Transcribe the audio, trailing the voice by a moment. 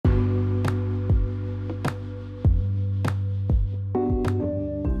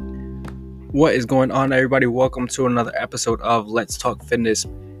What is going on, everybody? Welcome to another episode of Let's Talk Fitness.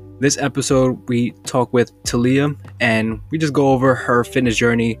 This episode, we talk with Talia, and we just go over her fitness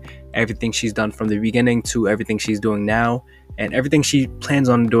journey, everything she's done from the beginning to everything she's doing now, and everything she plans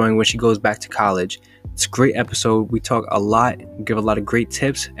on doing when she goes back to college. It's a great episode. We talk a lot, give a lot of great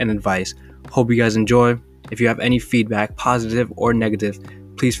tips and advice. Hope you guys enjoy. If you have any feedback, positive or negative,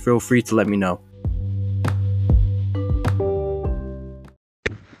 please feel free to let me know.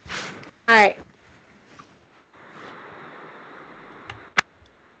 All right.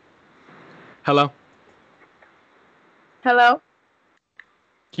 Hello? Hello?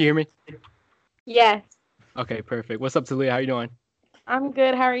 Can you hear me? Yes. Okay, perfect. What's up, Talia? How you doing? I'm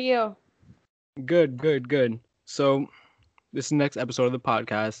good. How are you? Good. So, this is the next episode of the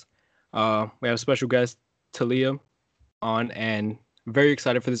podcast. We have a special guest, Talia, on, and I'm very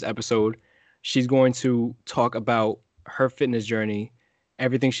excited for this episode. She's going to talk about her fitness journey,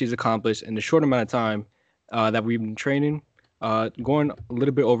 everything she's accomplished in the short amount of time that we've been training, going a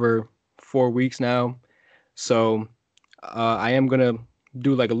little bit over 4 weeks now. So, I am going to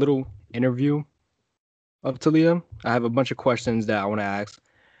do like a little interview of Talia. I have a bunch of questions that I want to ask,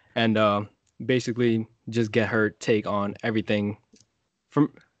 and basically just get her take on everything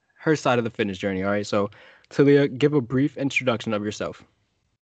from her side of the fitness journey. All right. So, Talia, give a brief introduction of yourself.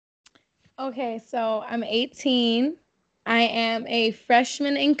 Okay, so I'm 18. I am a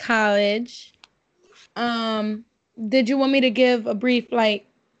freshman in college. Did you want me to give a brief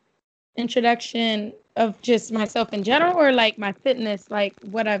introduction of just myself in general, or like my fitness, like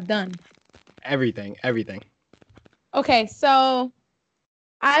what I've done? Everything. Okay, so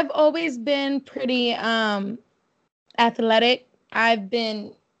I've always been pretty athletic. I've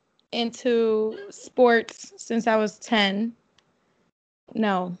been into sports since I was 10.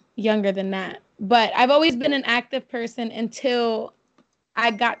 No, younger than that. But I've always been an active person until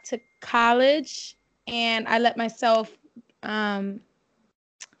I got to college, and I let myself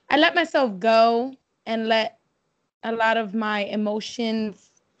go and let a lot of my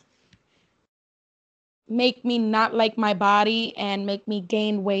emotions make me not like my body and make me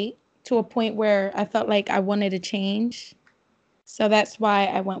gain weight to a point where I felt like I wanted to change. So that's why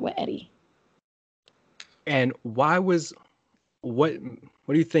I went with Eddie. And what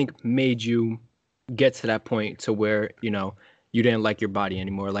do you think made you get to that point to where, you didn't like your body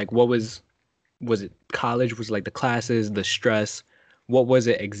anymore? Like, was it college? Was it like the classes, the stress? What was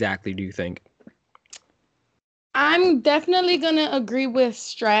it exactly, do you think? I'm definitely gonna agree with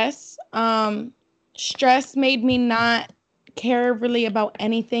stress. Stress made me not care really about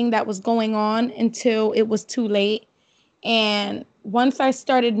anything that was going on until it was too late. And once I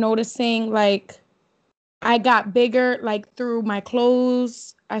started noticing, like, I got bigger, like through my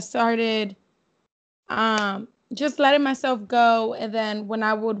clothes, I started just letting myself go. And then when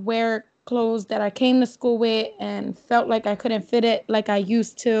I would wear clothes that I came to school with and felt like I couldn't fit it like I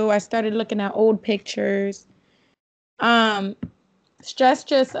used to, I started looking at old pictures. Um, Stress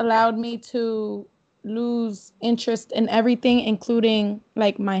just allowed me to lose interest in everything, including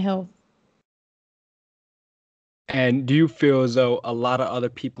like my health. And do you feel as though a lot of other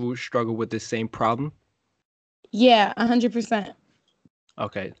people struggle with the same problem? Yeah, 100%.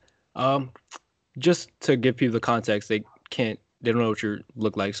 Okay. Um, just to give people the context, they don't know what you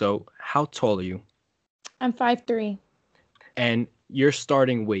look like. So, how tall are you? I'm 5'3". And your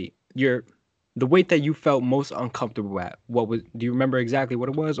starting weight, the weight that you felt most uncomfortable at, do you remember exactly what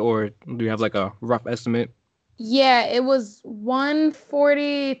it was, or do you have like a rough estimate? Yeah, it was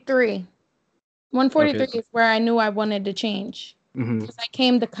 143. Okay. 143 is where I knew I wanted to change Hmm. because I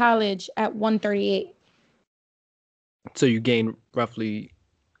came to college at 138. So you gained roughly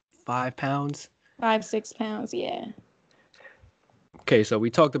 5 pounds. 5, 6 pounds, yeah. Okay, so we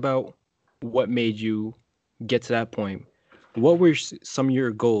talked about what made you get to that point. What were some of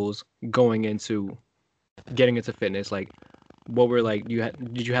your goals going into getting into fitness? Like, what were like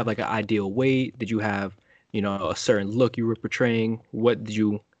did you have like an ideal weight? Did you have, a certain look you were portraying? What did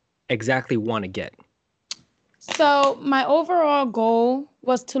you exactly want to get? So my overall goal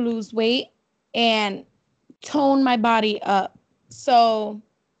was to lose weight and tone my body up. So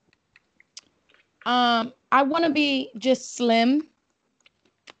I want to be just slim,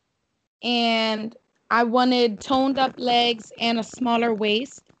 and I wanted toned up legs and a smaller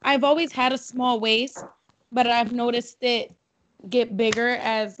waist. I've always had a small waist, but I've noticed it get bigger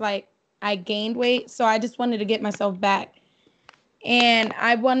as like I gained weight. So I just wanted to get myself back. And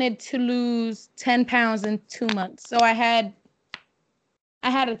I wanted to lose 10 pounds in 2 months. So I had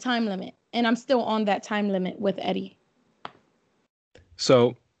a time limit, and I'm still on that time limit with Eddie.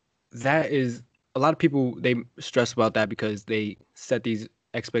 So that is a lot of people, they stress about that because they set these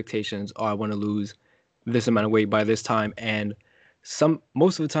expectations. Oh, I want to lose this amount of weight by this time, and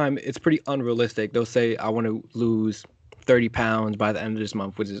most of the time it's pretty unrealistic. They'll say I want to lose 30 pounds by the end of this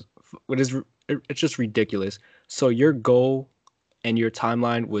month, which is it's just ridiculous. So your goal and your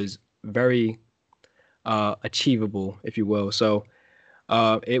timeline was very achievable, if you will. So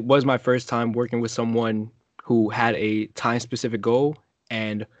it was my first time working with someone who had a time specific goal.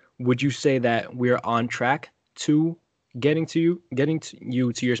 And would you say that we're on track to getting to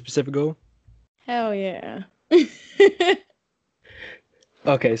you to your specific goal? Hell yeah.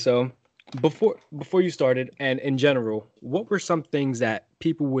 Okay, so before you started and in general, what were some things that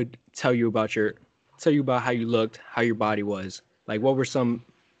people would tell you about how you looked, how your body was? Like what were some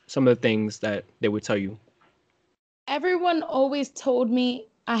of the things that they would tell you? Everyone always told me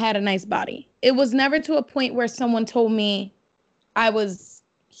I had a nice body. It was never to a point where someone told me I was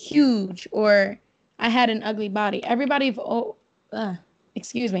huge or I had an ugly body.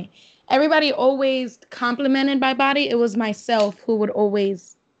 Excuse me. Everybody always complimented my body. It was myself who would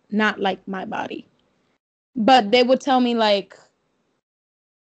always not like my body. But they would tell me like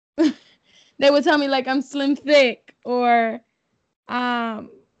I'm slim thick or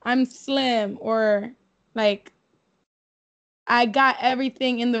I'm slim or like I got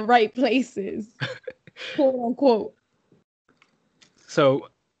everything in the right places, quote unquote. So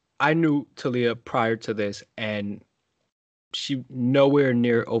I knew Talia prior to this, and she nowhere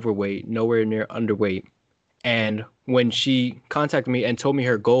near overweight, nowhere near underweight. And when she contacted me and told me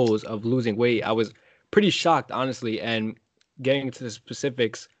her goals of losing weight, I was pretty shocked, honestly. And getting into the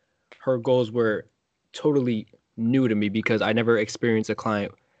specifics, her goals were totally new to me because I never experienced a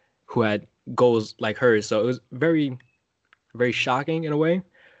client who had goals like hers. So it was very, very shocking in a way.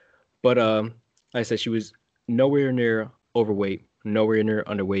 But like I said, she was nowhere near overweight, nowhere near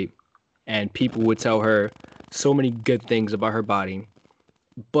underweight, and people would tell her so many good things about her body,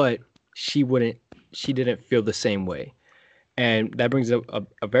 but she wouldn't. She didn't feel the same way, and that brings up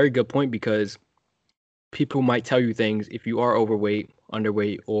a very good point because people might tell you things if you are overweight,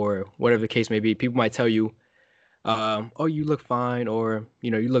 underweight, or whatever the case may be. People might tell you, "Oh, you look fine," or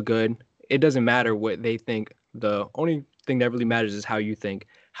you look good. It doesn't matter what they think. The only thing that really matters is how you think,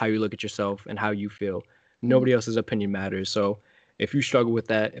 how you look at yourself, and how you feel. Nobody else's opinion matters. So if you struggle with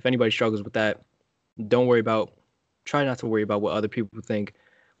that, if anybody struggles with that, don't worry about, try not to worry about what other people think.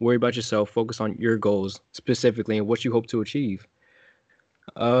 Worry about yourself. Focus on your goals specifically and what you hope to achieve.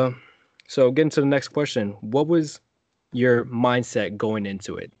 Uh, so getting to the next question, what was your mindset going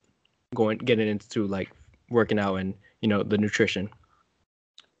into it? Getting into like working out and the nutrition.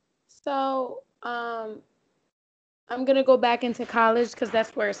 So, I'm gonna go back into college because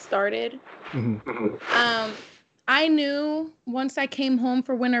that's where it started. Mhm. I knew once I came home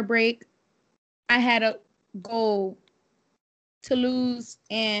for winter break, I had a goal to lose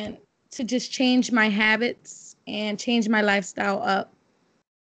and to just change my habits and change my lifestyle up.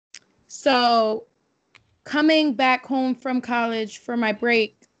 So, coming back home from college for my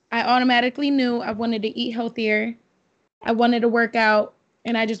break, I automatically knew I wanted to eat healthier. I wanted to work out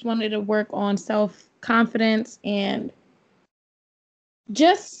and I just wanted to work on self confidence and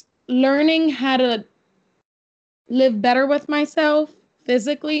just learning how to live better with myself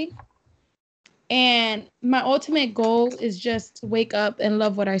physically. And my ultimate goal is just to wake up and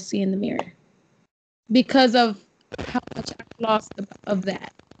love what I see in the mirror because of how much I've lost of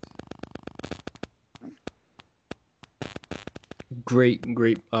that. Great.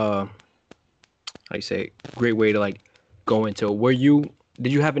 How you say it? Great way to like go into it.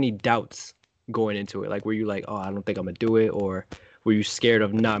 Did you have any doubts going into it? Like, were you like, oh, I don't think I'm gonna do it, or were you scared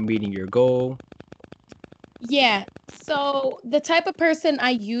of not meeting your goal? Yeah. So the type of person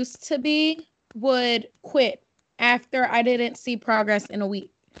I used to be would quit after I didn't see progress in a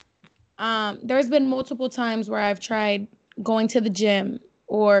week. There's been multiple times where I've tried going to the gym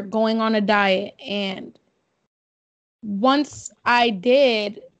or going on a diet, and once I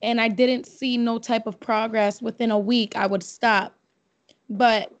did and I didn't see no type of progress within a week, I would stop.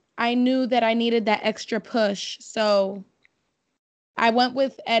 But I knew that I needed that extra push. So I went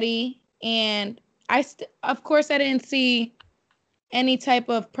with Eddie and of course I didn't see any type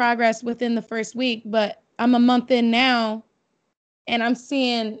of progress within the first week, but I'm a month in now and I'm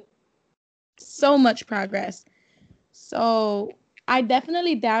seeing so much progress. So I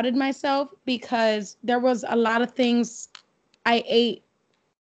definitely doubted myself because there was a lot of things I ate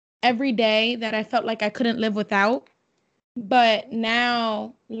every day that I felt like I couldn't live without. But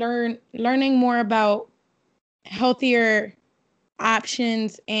now learning more about healthier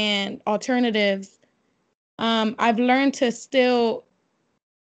options and alternatives, I've learned to still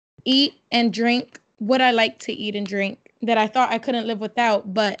eat and drink what I like to eat and drink. that I thought I couldn't live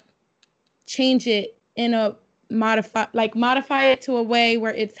without, but change it in a modify it to a way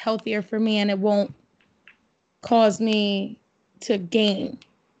where it's healthier for me and it won't cause me to gain.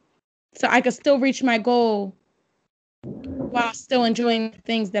 So I could still reach my goal while still enjoying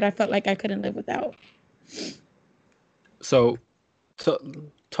things that I felt like I couldn't live without. So,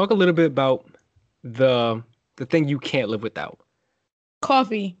 talk a little bit about the thing you can't live without.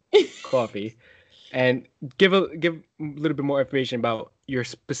 Coffee. Coffee. And give a little bit more information about your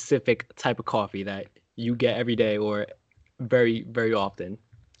specific type of coffee that you get every day or very, very often.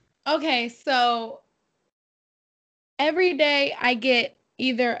 Okay, so every day I get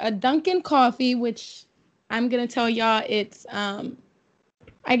either a Dunkin' coffee, which I'm gonna tell y'all it's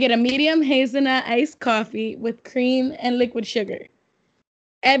I get a medium hazelnut iced coffee with cream and liquid sugar.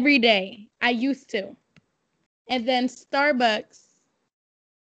 Every day. I used to. And then Starbucks,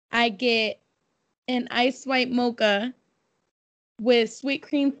 I get an ice white mocha with sweet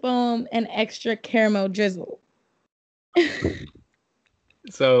cream foam and extra caramel drizzle.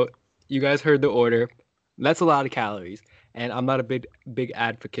 So you guys heard the order. That's a lot of calories. And I'm not a big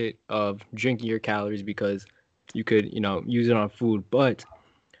advocate of drinking your calories because you could, use it on food. But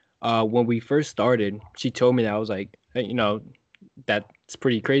when we first started, she told me that. I was like, hey, that's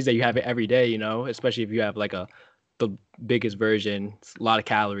pretty crazy that you have it every day, especially if you have like the biggest version. It's a lot of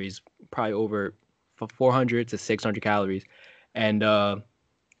calories, probably over 400 to 600 calories. And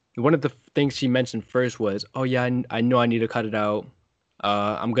one of the things she mentioned first was, oh yeah, I know I need to cut it out.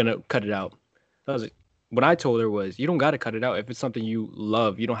 I'm gonna cut it out. I was like, what I told her was, you don't gotta cut it out. If it's something you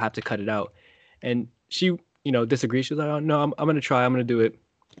love, you don't have to cut it out. And she, disagreed. She was like, oh no, I'm gonna try. I'm gonna do it.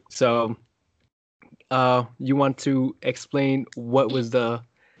 So, you want to explain what was the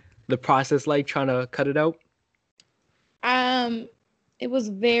process like trying to cut it out? It was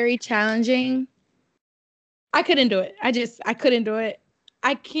very challenging. I couldn't do it. I couldn't do it.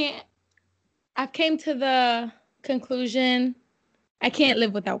 I came to the conclusion I can't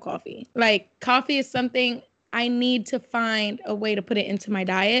live without coffee. Like, coffee is something I need to find a way to put it into my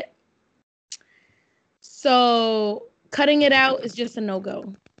diet. So cutting it out is just a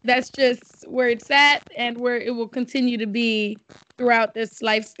no-go. That's just where it's at and where it will continue to be throughout this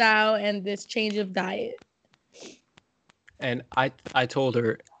lifestyle and this change of diet. And I told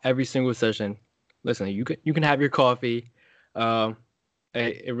her every single session, listen, you can have your coffee.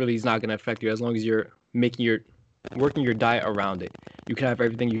 It really is not going to affect you as long as you're working your diet around it. You can have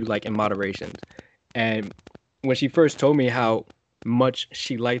everything you like in moderation. And when she first told me how much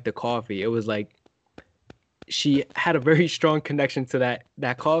she liked the coffee, it was like she had a very strong connection to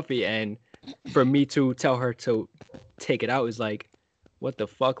that coffee. And for me to tell her to take it out is like, what the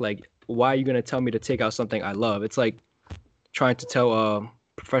fuck? Like, why are you gonna tell me to take out something I love? It's like trying to tell a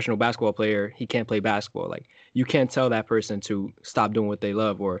professional basketball player he can't play basketball. Like, you can't tell that person to stop doing what they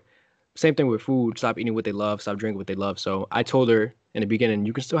love. Or same thing with food, stop eating what they love, stop drinking what they love. So I told her in the beginning,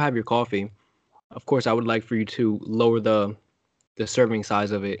 you can still have your coffee. Of course, I would like for you to lower the serving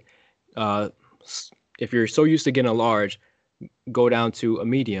size of it. If you're so used to getting a large, go down to a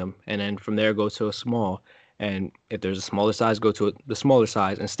medium, and then from there go to a small. And if there's a smaller size, go to the smaller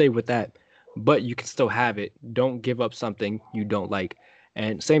size and stay with that. But you can still have it. Don't give up something you don't like.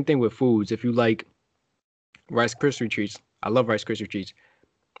 And same thing with foods. If you like Rice Krispie treats, I love Rice Krispie treats.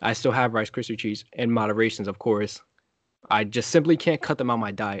 I still have Rice Krispie treats in moderations, of course. I just simply can't cut them out of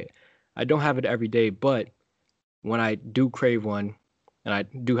my diet. I don't have it every day, but when I do crave one and I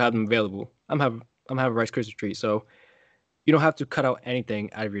do have them available, I'm having Rice Krispie treat. So you don't have to cut out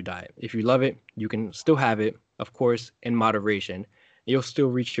anything out of your diet. If you love it, you can still have it, of course, in moderation. You'll still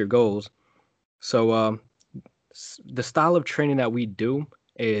reach your goals. So the style of training that we do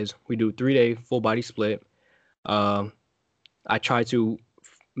is we do 3-day full body split. I try to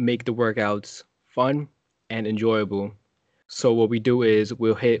make the workouts fun and enjoyable. So what we do is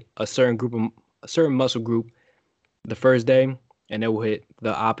we'll hit a certain muscle group the first day, and then we'll hit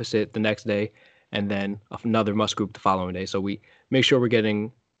the opposite the next day, and then another muscle group the following day. So we make sure we're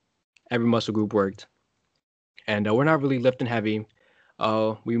getting every muscle group worked. And we're not really lifting heavy.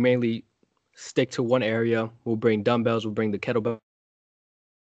 We mainly stick to one area. We'll bring dumbbells, we'll bring the kettlebell,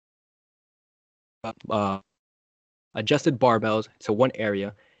 adjusted barbells to one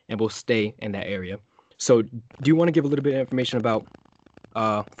area, and we'll stay in that area. So do you want to give a little bit of information about,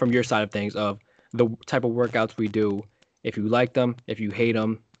 from your side of things, of the type of workouts we do, if you like them, if you hate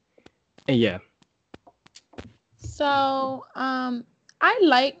them, and yeah. So, I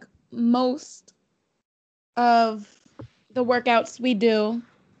like most of the workouts we do.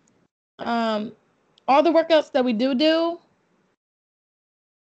 All the workouts that we do,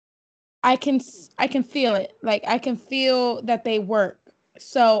 I can I can feel it. Like I can feel that they work.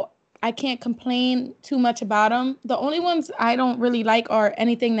 So I can't complain too much about them. The only ones I don't really like are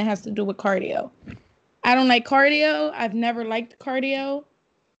anything that has to do with cardio. I don't like cardio. I've never liked cardio.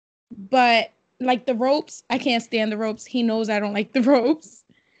 But like the ropes, I can't stand the ropes. He knows I don't like the ropes.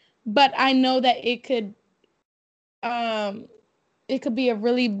 But I know that um it could be a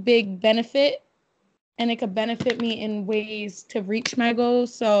really big benefit, and it could benefit me in ways to reach my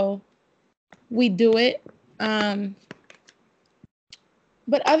goals. So we do it.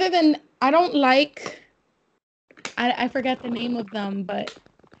 But other than, I don't like, I forgot the name of them, but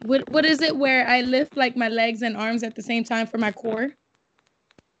what is it where I lift like my legs and arms at the same time for my core?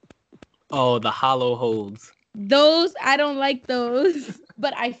 Oh, the hollow holds. Those, I don't like those,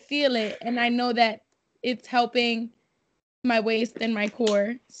 but I feel it and I know that it's helping my waist and my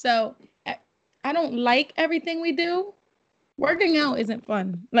core. So I don't like everything we do. Working out isn't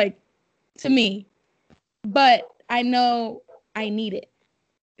fun, like to me, but I know I need it.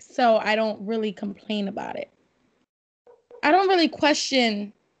 So I don't really complain about it. I don't really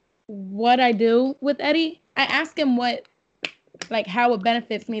question what I do with Eddie. I ask him what, like how it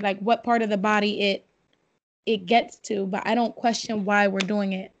benefits me, like what part of the body it gets to, but I don't question why we're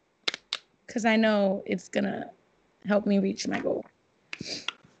doing it because I know it's gonna help me reach my goal.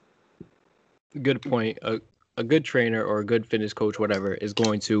 Good point. A good trainer or a good fitness coach, whatever, is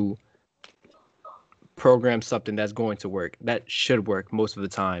going to program something that's going to work. That should work most of the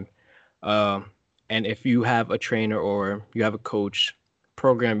time. Um, and if you have a trainer or you have a coach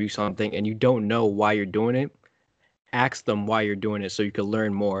program you something and you don't know why you're doing it, ask them why you're doing it so you can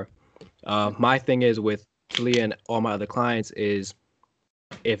learn more. My thing is with Talia and all my other clients is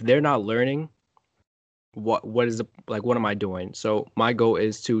if they're not learning, what is the, like what am I doing? So my goal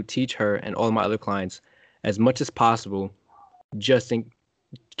is to teach her and all my other clients as much as possible, just in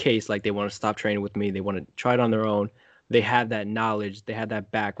case like they want to stop training with me, they want to try it on their own. They have that knowledge, they have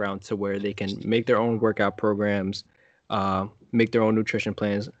that background to where they can make their own workout programs, make their own nutrition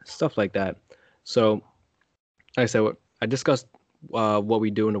plans, stuff like that. So, like I said, I discussed what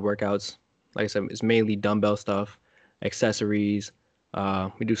we do in the workouts. Like I said, it's mainly dumbbell stuff, accessories.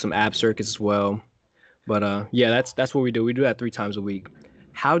 We do some ab circuits as well. But yeah, that's what we do. We do that 3 times a week.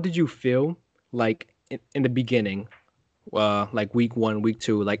 How did you feel like in the beginning, like week 1, week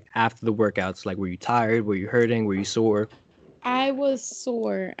 2, like after the workouts? Like, were you tired? Were you hurting? Were you sore? I was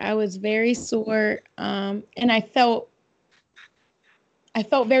sore. I was very sore, and I felt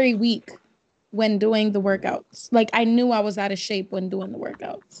very weak when doing the workouts. Like I knew I was out of shape when doing the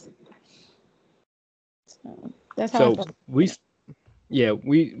workouts. So that's how I So felt.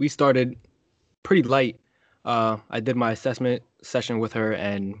 we started pretty light. I did my assessment session with her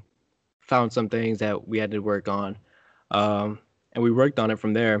and found some things that we had to work on, and we worked on it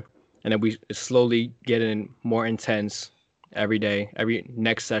from there. And then we slowly getting more intense every day, every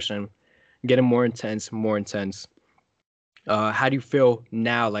next session, getting more intense, more intense. How do you feel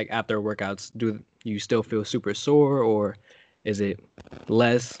now, like after workouts? Do you still feel super sore, or is it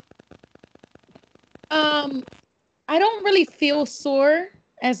less? Um, I don't really feel sore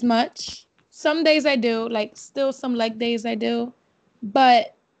as much. Some days I do, like still some leg days I do,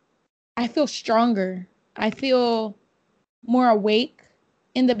 but I feel stronger. I feel more awake.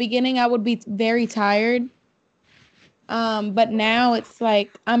 In the beginning, I would be very tired. But now it's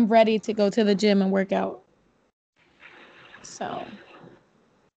like I'm ready to go to the gym and work out. So,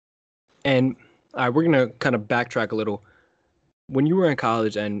 And all right, we're gonna kind of backtrack a little. When you were in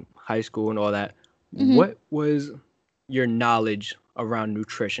college and high school and all that, mhm. what was your knowledge around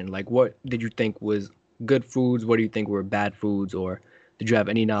nutrition? Like, what did you think was good foods? What do you think were bad foods? Or did you have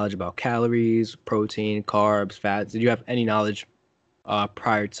any knowledge about calories, protein, carbs, fats? Did you have any knowledge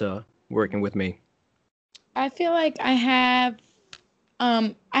prior to working with me? I feel like I had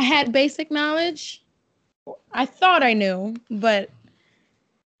basic knowledge. I thought I knew, but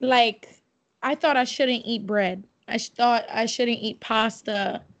like I thought I shouldn't eat bread. Thought I shouldn't eat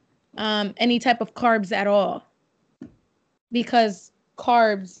pasta, any type of carbs at all, because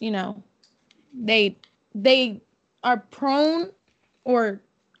carbs, they they are prone, or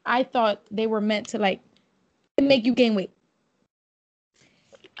I thought they were meant to like make you gain weight.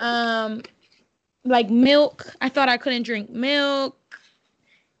 Um, like milk, I thought I couldn't drink milk.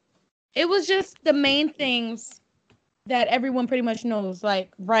 It was just the main things that everyone pretty much knows,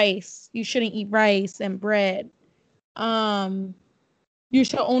 like rice. You shouldn't eat rice and bread. Um, you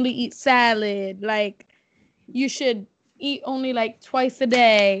should only eat salad. Like you should eat only like twice a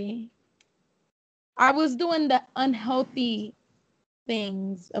day. I was doing the unhealthy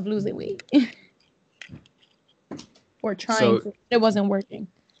things of losing weight or trying So to. It wasn't working.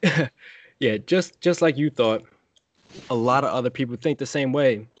 Yeah, just like you thought, a lot of other people think the same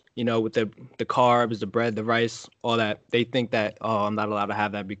way. You know, with the carbs, the bread, the rice, all that. They think that, oh, I'm not allowed to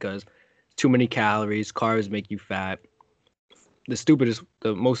have that because too many calories. Carbs make you fat.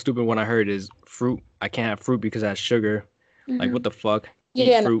 The most stupid one I heard is fruit. I can't have fruit because it has sugar. Like, what Hmm. the fuck? Eat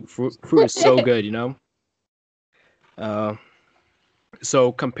Yeah. No. fruit. Fruit is so good, you know. Uh,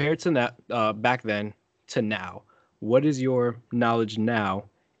 so compared to that, back then to now, what is your knowledge now?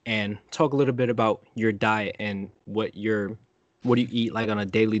 And talk a little bit about your diet and what do you eat like on a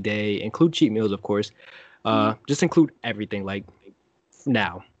daily day. Include cheat meals, of course. Mhm. Just include everything like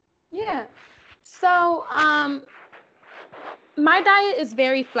now. Yeah. So, my diet is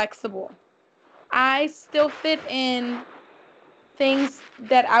very flexible. I still fit in things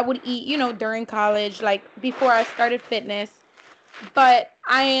that I would eat, during college, like before I started fitness, but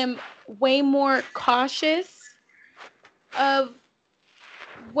I am way more cautious of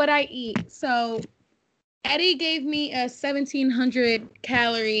what I eat. So, Eddie gave me a 1,700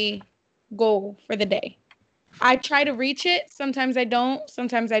 calorie goal for the day. I try to reach it. Sometimes I don't,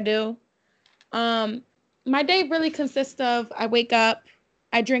 sometimes I do. Um, my day really consists of I wake up,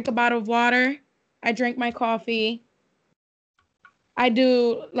 I drink a bottle of water, I drink my coffee, I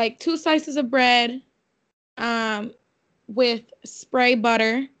do like 2 slices of bread um, with spray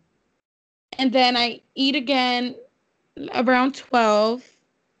butter, and then I eat again around 12.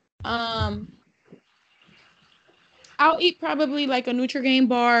 Um, I'll eat probably like a Nutrigrain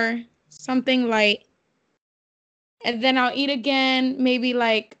bar, something light, and then I'll eat again maybe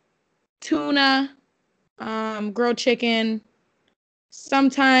like tuna, grilled chicken.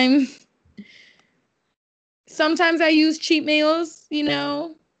 Sometimes Sometimes I use cheat meals,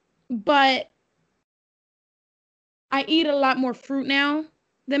 but I eat a lot more fruit now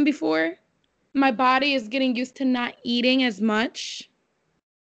than before. My body is getting used to not eating as much,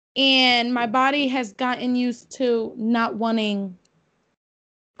 and my body has gotten used to not wanting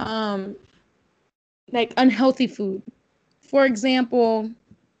um like unhealthy food. For example,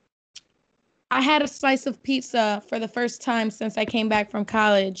 I had a slice of pizza for the first time since I came back from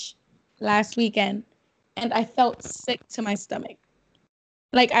college last weekend, and I felt sick to my stomach.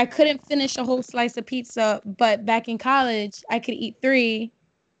 Like I couldn't finish a whole slice of pizza, but back in college, I could eat 3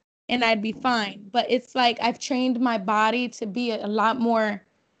 and I'd be fine. But it's like I've trained my body to be a lot more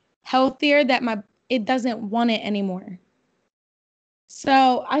healthier that my it doesn't want it anymore.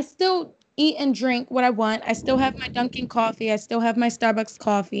 So I still eat and drink what I want. I still have my Dunkin' coffee. I still have my Starbucks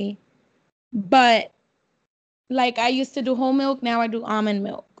coffee. But like I used to do whole milk, now I do almond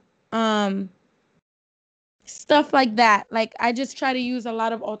milk. Um Stuff like that. Like I just try to use a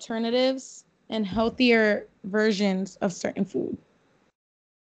lot of alternatives and healthier versions of certain food.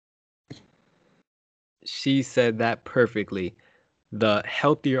 She said that perfectly. The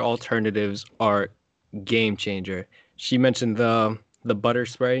healthier alternatives are game changer. She mentioned the butter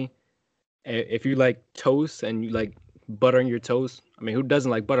spray. If you like toast and you like butter on your toast, I mean, who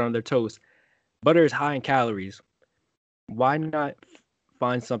doesn't like butter on their toast? Butter is high in calories. Why not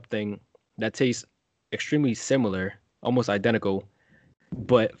find something that tastes extremely similar, almost identical,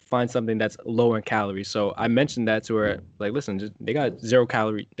 but find something that's lower in calories? So I mentioned that to her, like, listen, they got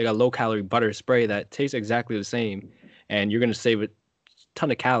they got low calorie butter spray that tastes exactly the same, and you're gonna save a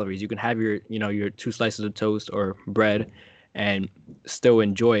ton of calories. You can have your 2 slices of toast or bread, and still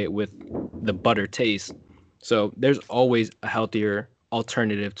enjoy it with the butter taste. So there's always a healthier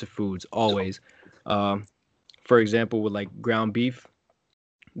alternative to foods, always. Um, for example, with like ground beef,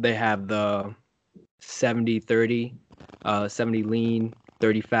 they have the 70-30, 70 lean,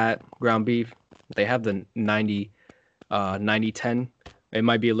 30 fat ground beef. They have the 90-10. It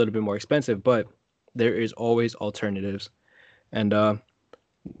might be a little bit more expensive, but there is always alternatives. And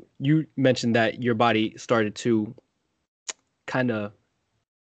you mentioned that your body started to kind of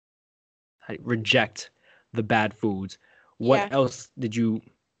reject the bad foods. What Yeah. else did you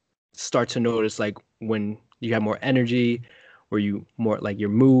start to notice, like when you had more energy? Were you more like your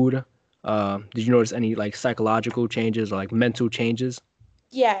mood? Did you notice any like psychological changes or like mental changes?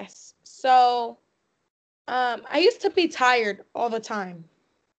 Yes. So, I used to be tired all the time.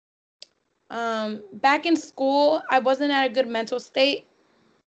 Back in school, I wasn't at a good mental state.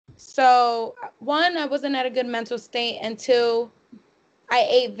 So, one, I wasn't at a good mental state, and two, I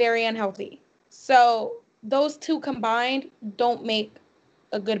ate very unhealthy. So, those two combined don't make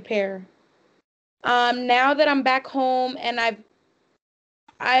a good pair. Now that I'm back home and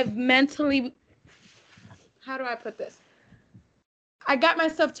I've mentally, how do I put this? I got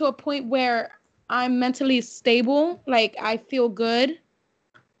myself to a point where I'm mentally stable. Like I feel good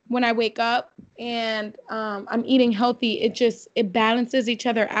when I wake up and I'm eating healthy. It balances each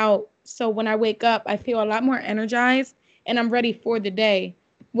other out. So when I wake up, I feel a lot more energized and I'm ready for the day.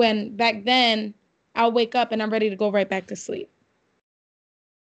 When back then, I'll wake up and I'm ready to go right back to sleep.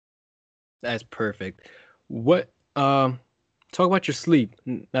 That's perfect. What talk about your sleep.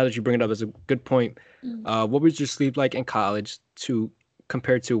 Now that you bring it up, that's a good point. What was your sleep like in college to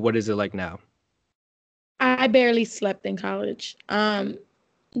compared to what is it like now? I barely slept in college.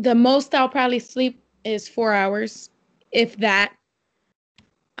 The most I'll probably sleep is 4 hours, if that.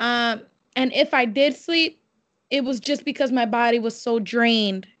 Um, and if I did sleep, it was just because my body was so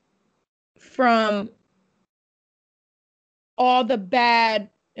drained from all the bad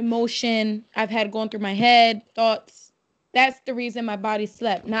emotion I've had going through my head, thoughts. That's the reason my body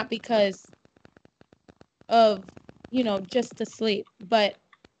slept, not because of, just to sleep. But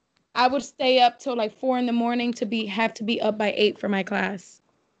I would stay up till like 4 in the morning to have to be up by 8 for my class.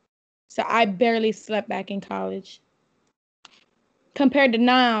 So I barely slept back in college. Compared to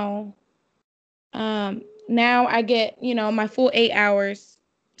now, now I get, my full 8 hours,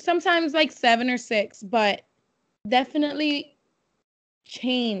 sometimes like 7 or 6, but definitely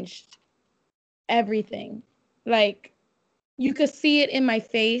changed everything. Like, you could see it in my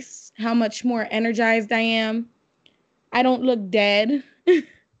face, how much more energized I am. I don't look dead.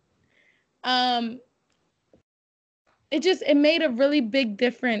 um, it made a really big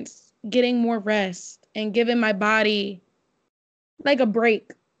difference getting more rest and giving my body like a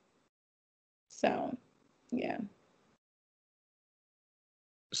break. So, yeah.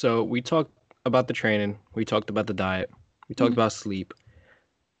 So we talked about the training, we talked about the diet, we talked about sleep.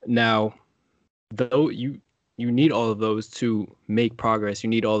 Now, though you need all of those to make progress, you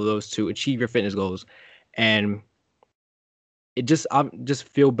need all of those to achieve your fitness goals, and it just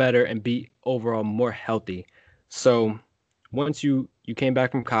feel better and be overall more healthy. So once you came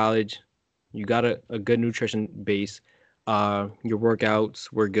back from college, you got a good nutrition base. Your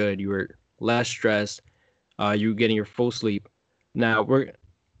workouts were good. You were less stressed. You were getting your full sleep. Now we're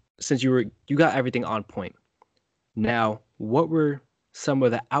since you got everything on point. Now, what were some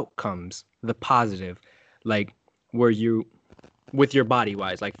of the outcomes, the positive, like were you with your body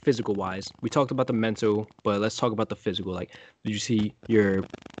wise, like physical wise? We talked about the mental, but let's talk about the physical. Like, did you see your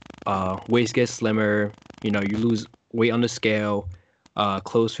waist get slimmer? You lose weight on the scale,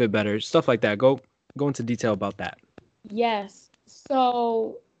 clothes fit better, stuff like that. Go into detail about that. Yes.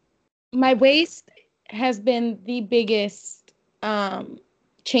 So my waist has been the biggest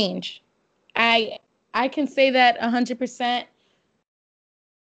change. I I can say that 100%.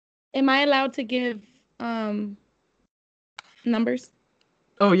 Am I allowed to give numbers?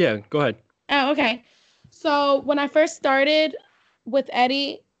 Oh yeah, go ahead. Oh, okay. So when I first started with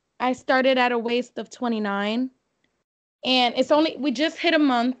Eddie, I started at a waist of 29. And we just hit a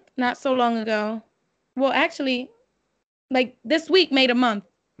month not so long ago. Well, actually, like this week made a month.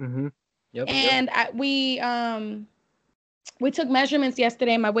 Mm-hmm. Yep. And we took measurements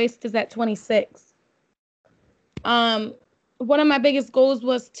yesterday and my waist is at 26. Um, one of my biggest goals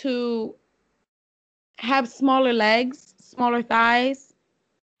was to have smaller legs, smaller thighs,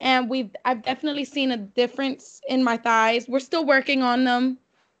 and I've definitely seen a difference in my thighs. We're still working on them.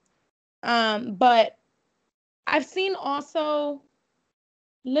 But I've seen also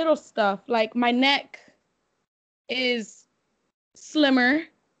little stuff like my neck is slimmer.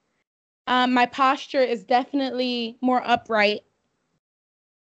 My posture is definitely more upright.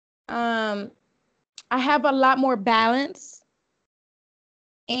 Um, I have a lot more balance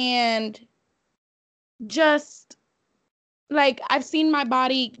and just like I've seen my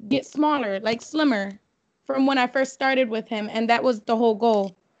body get smaller, like slimmer from when I first started with him. And that was the whole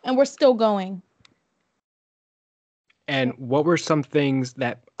goal. And we're still going. And what were some things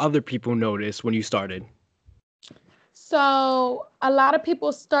that other people noticed when you started? So a lot of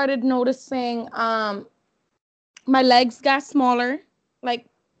people started noticing my legs got smaller. Like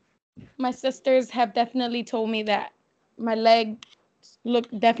my sisters have definitely told me that my legs look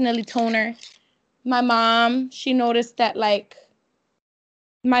definitely toner. My mom, she noticed that like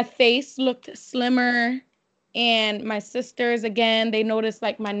my face looked slimmer, and my sisters again, they noticed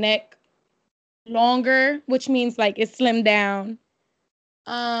like my neck longer, which means like it slimmed down.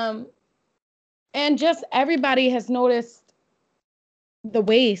 Um and just everybody has noticed the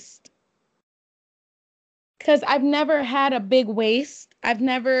waist cuz I've never had a big waist. I've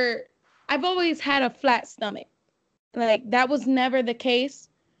always had a flat stomach. Like that was never the case,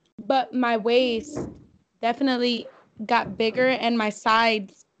 but my waist definitely got bigger and my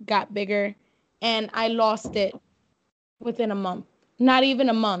sides got bigger and I lost it within a month. Not even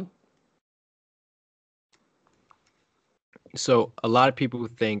a month. So a lot of people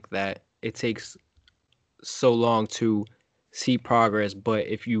think that it takes so long to see progress. But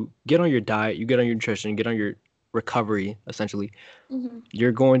if you get on your diet, you get on your nutrition, get on your recovery, essentially, Mm-hmm.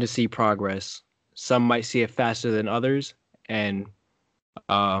 you're going to see progress. Some might see it faster than others, and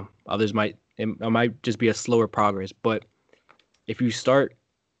others it might just be a slower progress. But if you start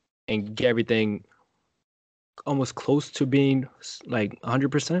and get everything almost close to being like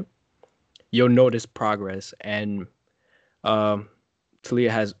 100%, you'll notice progress. And um,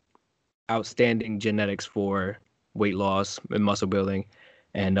 Talia has outstanding genetics for weight loss and muscle building.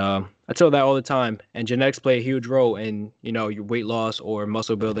 And I tell that all the time. And genetics play a huge role in, your weight loss or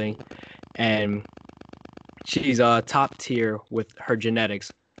muscle building. And she's top tier with her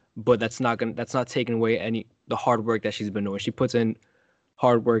genetics, but that's not taking away any the hard work that she's been doing. She puts in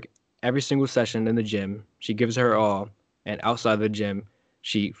hard work every single session in the gym. She gives her all, and outside of the gym,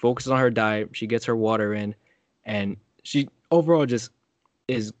 she focuses on her diet. She gets her water in, and she overall just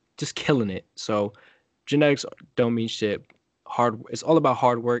is just killing it. So genetics don't mean shit. It's all about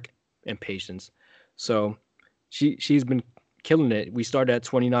hard work and patience. So she's been killing it. We started at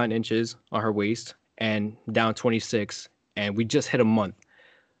 29 inches on her waist and down 26, and we just hit a month.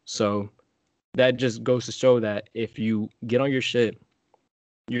 So that just goes to show that if you get on your shit,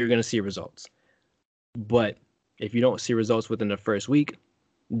 you're gonna see results. But if you don't see results within the first week,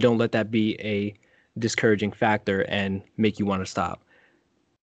 don't let that be a discouraging factor and make you want to stop.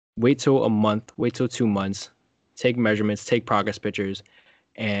 Wait till a month, wait till 2 months, take measurements, take progress pictures,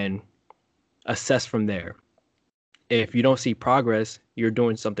 and assess from there. If you don't see progress, you're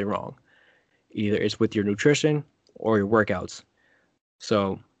doing something wrong. Either it's with your nutrition or your workouts.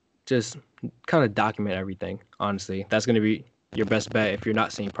 So just kind of document everything, honestly. That's going to be your best bet if you're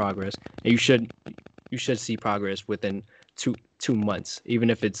not seeing progress. And you should see progress within two months, even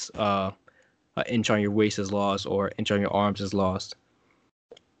if it's an inch on your waist is lost or an inch on your arms is lost.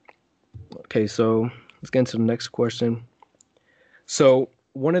 Okay, so let's get into the next question. So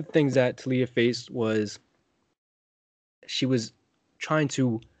one of the things that Talia faced was she was trying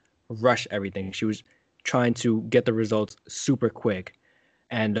to rush everything. She was trying to get the results super quick,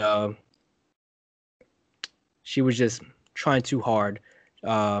 and she was just trying too hard,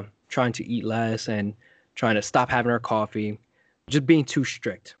 trying to eat less and trying to stop having her coffee, just being too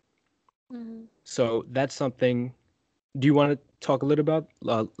strict. Mm-hmm. So that's something. Do you want to talk a little about,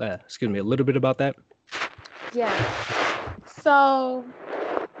 a little bit about that? Yeah. So,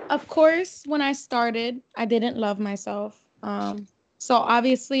 of course, when I started, I didn't love myself. So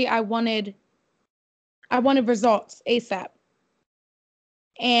obviously, I wanted results ASAP,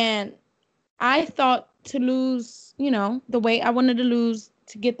 and I thought to lose, the weight I wanted to lose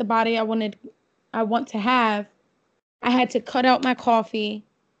to get the body I want to have, I had to cut out my coffee.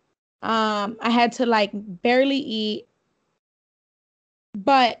 I had to like barely eat,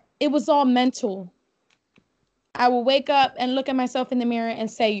 but it was all mental. I will wake up and look at myself in the mirror and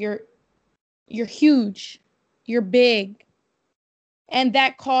say, you're huge. You're big. And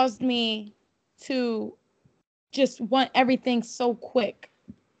that caused me to just want everything so quick.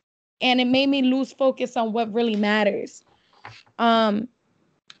 And it made me lose focus on what really matters. Um,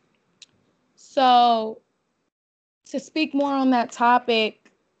 so to speak more on that topic,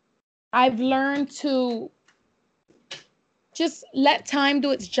 I've learned to just let time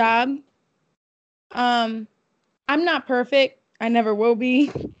do its job. Um, I'm not perfect. I never will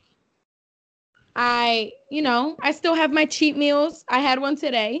be. I still have my cheat meals. I had one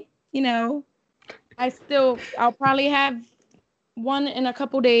today, I'll probably have one in a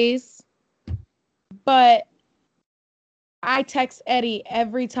couple days, but I text Eddie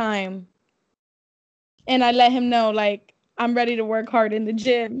every time and I let him know like I'm ready to work hard in the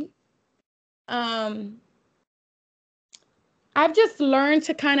gym. Um I've just learned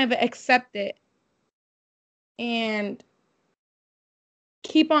to kind of accept it and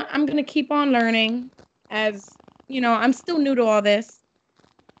I'm going to keep on learning as, I'm still new to all this.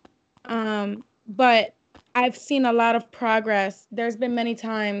 But I've seen a lot of progress. There's been many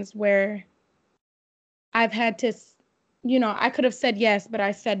times where I've had to, I could have said yes, but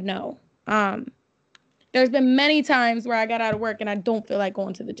I said no. There's been many times where I got out of work and I don't feel like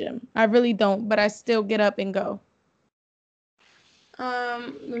going to the gym. I really don't, but I still get up and go.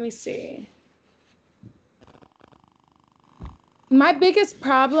 Let me see. My biggest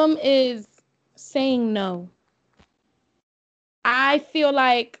problem is saying no. I feel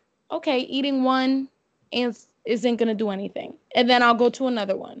like, okay, eating one isn't going to do anything. And then I'll go to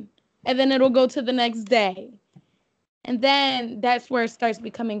another one. And then it'll go to the next day. And then that's where it starts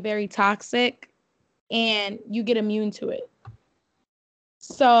becoming very toxic and you get immune to it.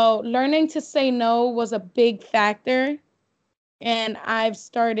 So learning to say no was a big factor. And I've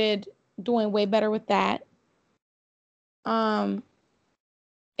started doing way better with that. Um,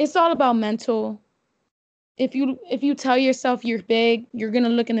 it's all about mental. If you tell yourself you're big, you're gonna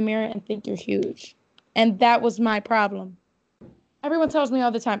look in the mirror and think you're huge. And that was my problem. Everyone tells me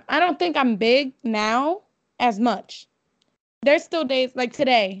all the time, I don't think I'm big now as much. There's still days like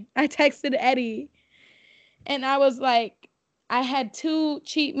today. I texted Eddie and I was like, I had 2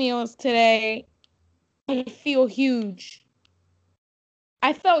 cheat meals today. I feel huge.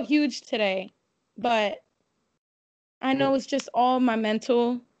 I felt huge today, but I know it's just all my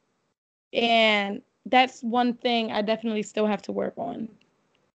mental. And that's one thing I definitely still have to work on.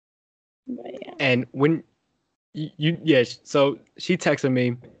 But yeah. And when yeah, so she texted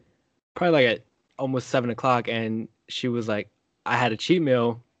me probably like at almost 7 o'clock, and she was like, I had a cheat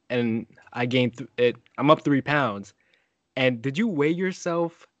meal and I gained it. I'm up 3 pounds. And did you weigh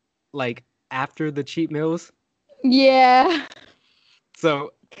yourself like after the cheat meals? Yeah.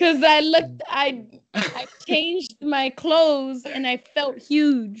 So Cause I changed my clothes and I felt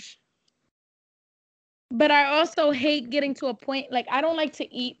huge. But I also hate getting to a point, like I don't like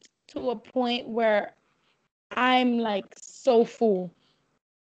to eat to a point where I'm like so full.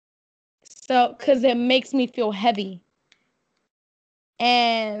 So cause it makes me feel heavy.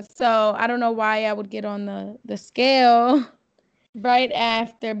 And so I don't know why I would get on the scale right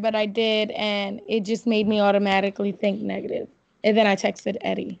after, but I did, and it just made me automatically think negative. And then I texted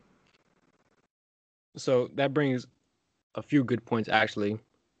Eddie. so that brings a few good points actually.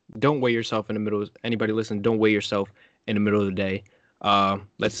 Don't weigh yourself in the middle. Anybody listen, don't weigh yourself in the middle of the day.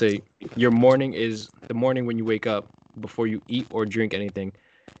 Let's say your morning is the morning when you wake up before you eat or drink anything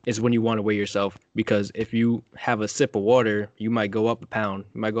is when you want to weigh yourself, because if you have a sip of water, you might go up a pound,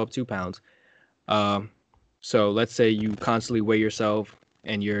 you might go up 2 pounds. Um, so let's say you constantly weigh yourself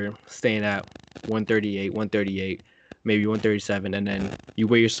and you're staying at 138, 138, maybe 137, and then you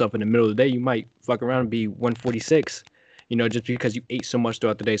weigh yourself in the middle of the day, you might fuck around and be 146, just because you ate so much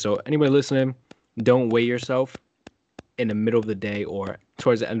throughout the day. So anybody listening, don't weigh yourself in the middle of the day or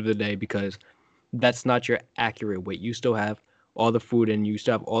towards the end of the day, because that's not your accurate weight. You still have all the food and you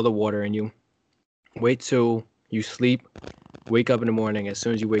still have all the water in you. Wait till you sleep, wake up in the morning. As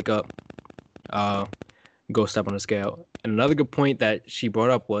soon as you wake up, uh, go step on the scale. And another good point that she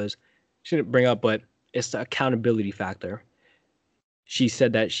brought up was, she didn't bring up, but it's the accountability factor. She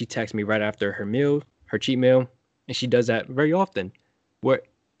said that she texts me right after her meal, her cheat meal, and she does that very often. Where,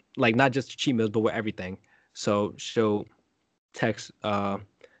 like, not just cheat meals, but with everything. So she'll text,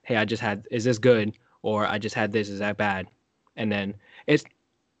 "Hey, I just had. Is this good?" Or "I just had this. Is that bad?" And then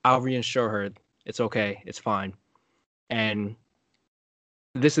I'll reassure her it's okay, it's fine. And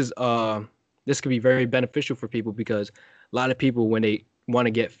this is this could be very beneficial for people, because a lot of people, when they want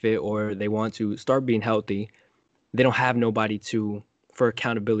to get fit or they want to start being healthy, they don't have nobody to, for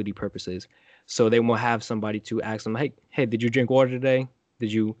accountability purposes. So they won't have somebody to ask them, hey, did you drink water today?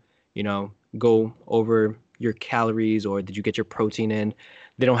 Did you, go over your calories, or did you get your protein in?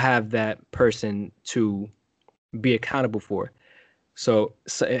 They don't have that person to be accountable for. So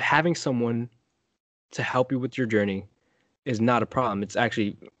having someone to help you with your journey is not a problem. It's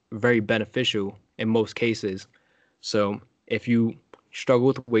actually very beneficial in most cases. So if you struggle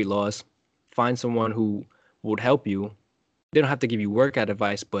with weight loss, find someone who would help you. They don't have to give you workout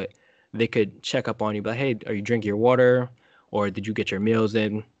advice, but they could check up on you, like, hey, are you drinking your water? Or did you get your meals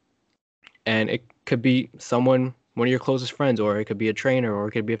in? And it could be someone, one of your closest friends, or it could be a trainer, or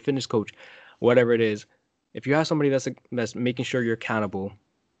it could be a fitness coach, whatever it is. If you have somebody that's making sure you're accountable,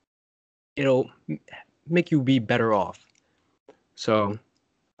 it'll make you be better off. So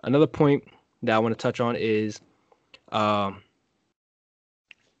another point that I want to touch on is, um,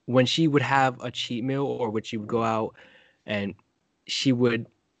 when she would have a cheat meal, or when she would go out and she would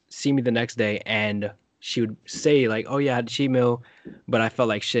see me the next day and she would say like, oh yeah, I had a cheat meal, but I felt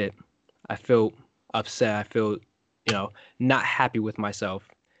like shit. I feel upset. I feel, not happy with myself.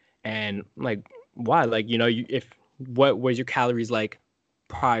 And like, why? Like, if what was your calories like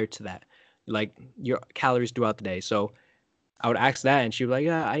prior to that? Like your calories throughout the day. So I would ask that, and she was like,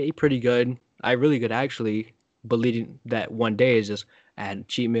 "Yeah, I ate pretty good. I really good actually." Believing that one day is just I had a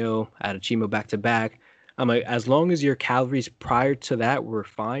cheat meal, I had a cheat meal back to back. I'm like, as long as your calories prior to that were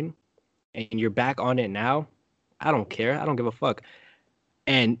fine, and you're back on it now, I don't care. I don't give a fuck.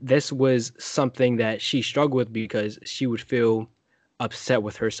 And this was something that she struggled with, because she would feel upset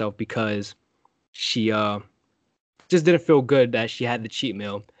with herself because she just didn't feel good that she had the cheat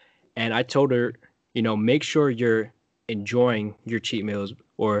meal. And I told her, make sure you're enjoying your cheat meals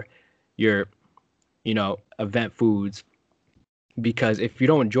or your, event foods, because if you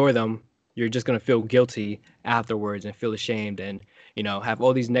don't enjoy them, you're just going to feel guilty afterwards and feel ashamed and, have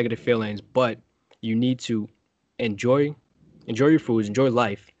all these negative feelings. But you need to enjoy your foods, enjoy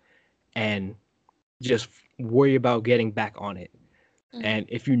life, and just worry about getting back on it. And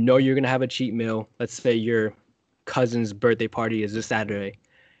if you know you're gonna have a cheat meal, let's say your cousin's birthday party is this Saturday,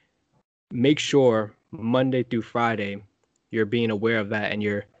 make sure Monday through Friday you're being aware of that and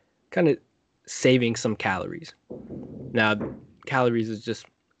you're kind of saving some calories. Now, calories is just,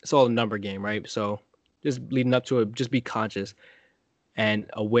 it's all a number game, right? So just leading up to it, just be conscious and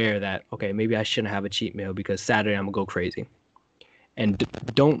aware that, okay, maybe I shouldn't have a cheat meal because Saturday I'm gonna go crazy. And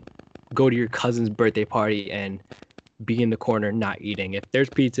don't go to your cousin's birthday party and be in the corner not eating. If there's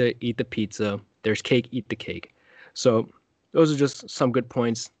pizza, eat the pizza. There's cake, eat the cake. So those are just some good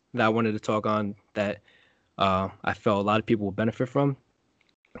points that I wanted to talk on that I felt a lot of people will benefit from.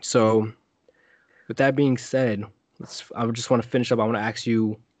 So with that being said, I just want to finish up. I want to ask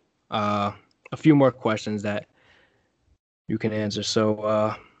you a few more questions that you can answer.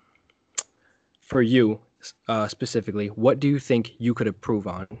 So for you specifically, what do you think you could improve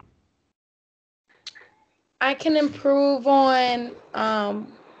on? I can improve on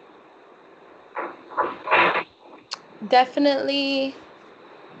definitely,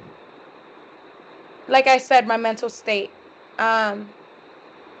 like I said, my mental state.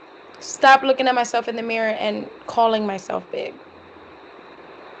 Stop looking at myself in the mirror and calling myself big.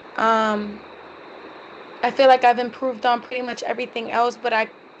 I feel like I've improved on pretty much everything else, but I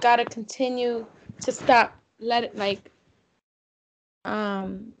gotta continue to stop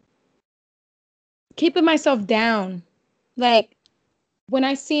keeping myself down. Like, when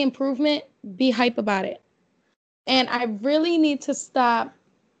I see improvement, be hype about it. And I really need to stop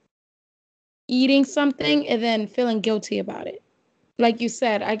eating something and then feeling guilty about it. Like you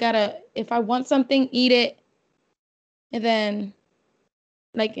said, if I want something, eat it and then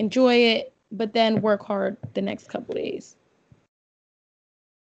like enjoy it, but then work hard the next couple days.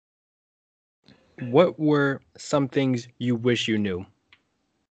 What were some things you wish you knew?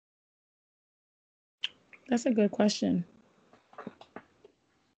 That's a good question.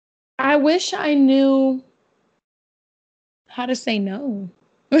 I wish I knew how to say no.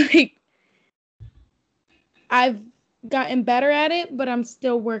 Like, I've gotten better at it, but I'm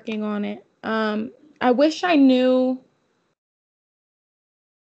still working on it. I wish I knew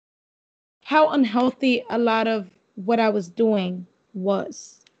how unhealthy a lot of what I was doing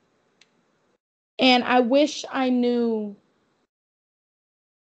was. And I wish I knew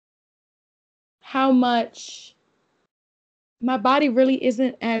how much my body really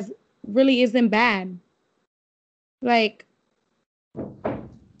isn't bad. Like,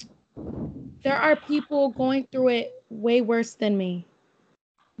 there are people going through it way worse than me.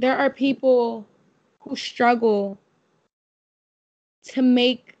 There are people who struggle to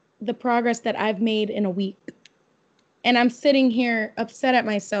make the progress that I've made in a week. And I'm sitting here upset at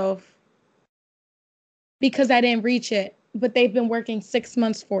myself because I didn't reach it, but they've been working 6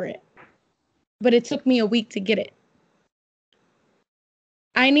 months for it. But it took me a week to get it.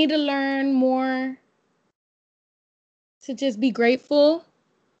 I need to learn more to just be grateful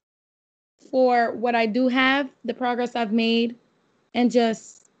for what I do have, the progress I've made, and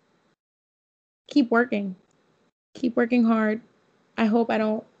just keep working. Keep working hard. I hope I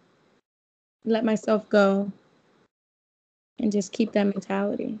don't let myself go and just keep that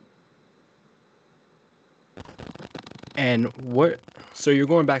mentality. And so you're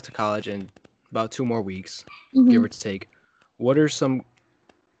going back to college in about 2 more weeks, give or take. What are some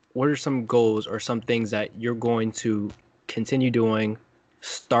goals or some things that you're going to continue doing,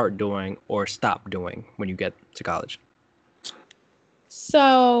 start doing, or stop doing when you get to college?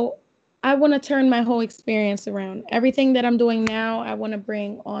 So I want to turn my whole experience around. Everything that I'm doing now, I want to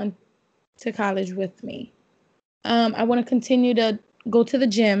bring on to college with me. I want to continue to go to the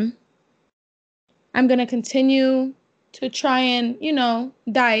gym. I'm going to continue to try and,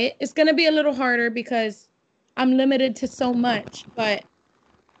 diet. It's going to be a little harder because I'm limited to so much, but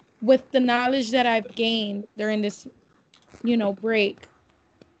with the knowledge that I've gained during this, break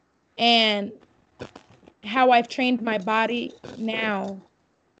and how I've trained my body now,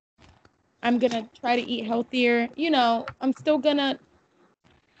 I'm going to try to eat healthier. I'm still going to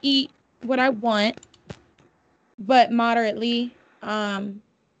eat what I want, but moderately, and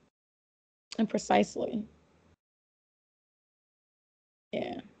precisely.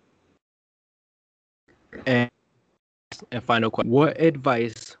 Yeah. And final question: what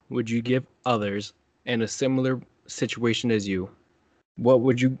advice would you give others in a similar situation as you? What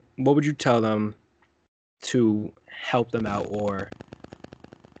would you tell them to help them out or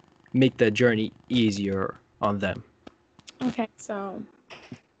make the journey easier on them? Okay, so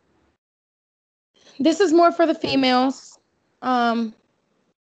this is more for the females.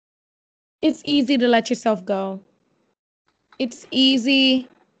 It's easy to let yourself go. It's easy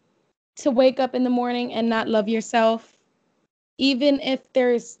to wake up in the morning and not love yourself, even if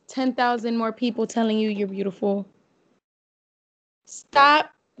there's 10,000 more people telling you you're beautiful.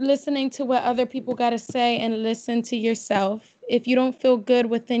 Stop listening to what other people got to say and listen to yourself. If you don't feel good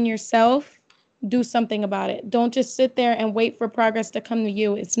within yourself, do something about it. Don't just sit there and wait for progress to come to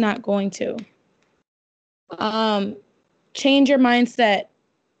you. It's not going to. Change your mindset.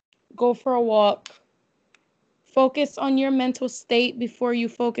 Go for a walk. Focus on your mental state before you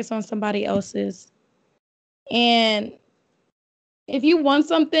focus on somebody else's. And if you want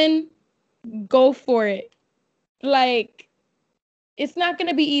something, go for it. Like, it's not going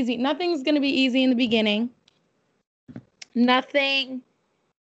to be easy. Nothing's going to be easy in the beginning. Nothing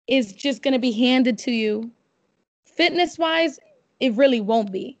is just going to be handed to you. Fitness-wise, it really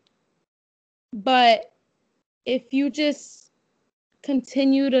won't be. But if you just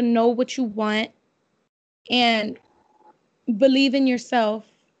continue to know what you want and believe in yourself,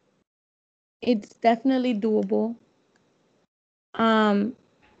 it's definitely doable.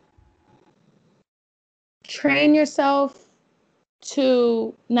 Train yourself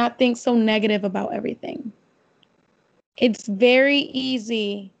to not think so negative about everything. It's very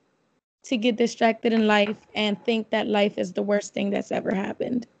easy to get distracted in life and think that life is the worst thing that's ever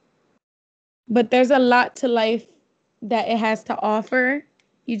happened. But there's a lot to life that it has to offer.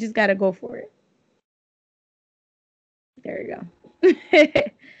 You just got to go for it. There you go.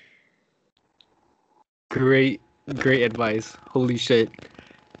 Great advice. Holy shit.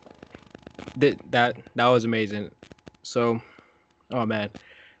 That was amazing. So, oh man,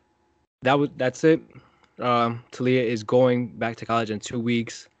 that's it. Talia is going back to college in 2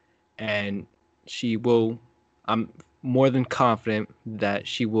 weeks, and she will. I'm more than confident that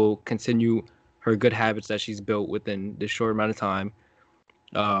she will continue her good habits that she's built within this short amount of time.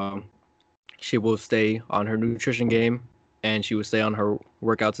 She will stay on her nutrition game, and she will stay on her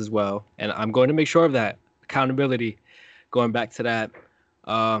workouts as well. And I'm going to make sure of that accountability. Going back to that.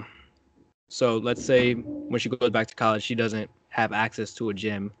 So let's say when she goes back to college, she doesn't have access to a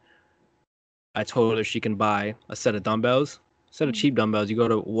gym. I told her she can buy a set of dumbbells, a set of cheap dumbbells. You go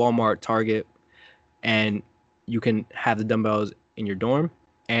to Walmart, Target, and you can have the dumbbells in your dorm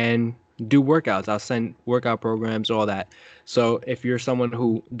and do workouts. I'll send workout programs, all that. So if you're someone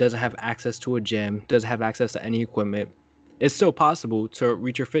who doesn't have access to a gym, doesn't have access to any equipment, it's still possible to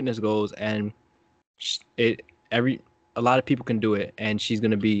reach your fitness goals, and a lot of people can do it, and she's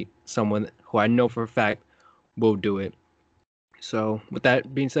going to be someone who I know for a fact will do it. So with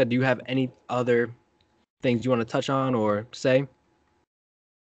that being said, do you have any other things you want to touch on or say?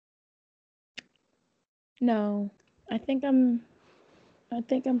 No, I think I'm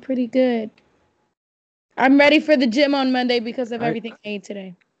pretty good. I'm ready for the gym on Monday because of everything I ate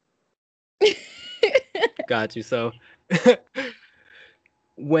today. Got you. So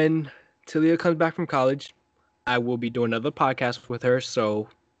when Talia comes back from college, I will be doing another podcast with her. So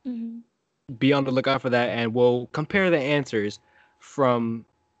be on the lookout for that, and we'll compare the answers from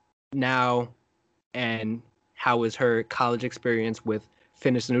now and how is her college experience with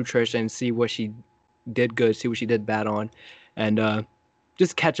fitness and nutrition, see what she did good, see what she did bad on, and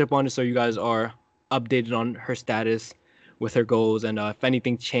just catch up on it so you guys are updated on her status with her goals, and if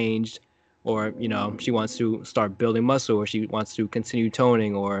anything changed, or she wants to start building muscle, or she wants to continue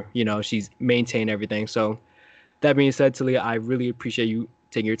toning, or she's maintained everything. So that being said, Talia, I really appreciate you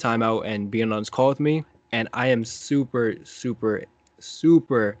taking your time out and being on this call with me, and I am super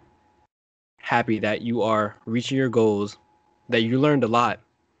happy that you are reaching your goals, that you learned a lot,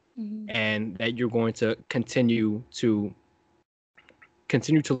 and that you're going to continue to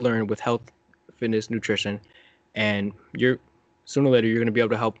learn with health, fitness, nutrition, and you're sooner or later you're going to be able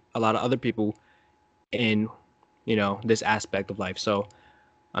to help a lot of other people in this aspect of life. So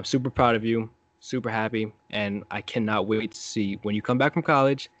I'm super proud of you, super happy, and I cannot wait to see when you come back from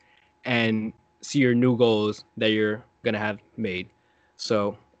college and see your new goals that you're going to have made.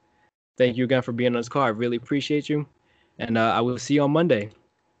 So thank you again for being on this call. I really appreciate you, and I will see you on Monday.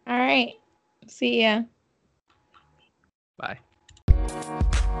 All right. See ya. Bye.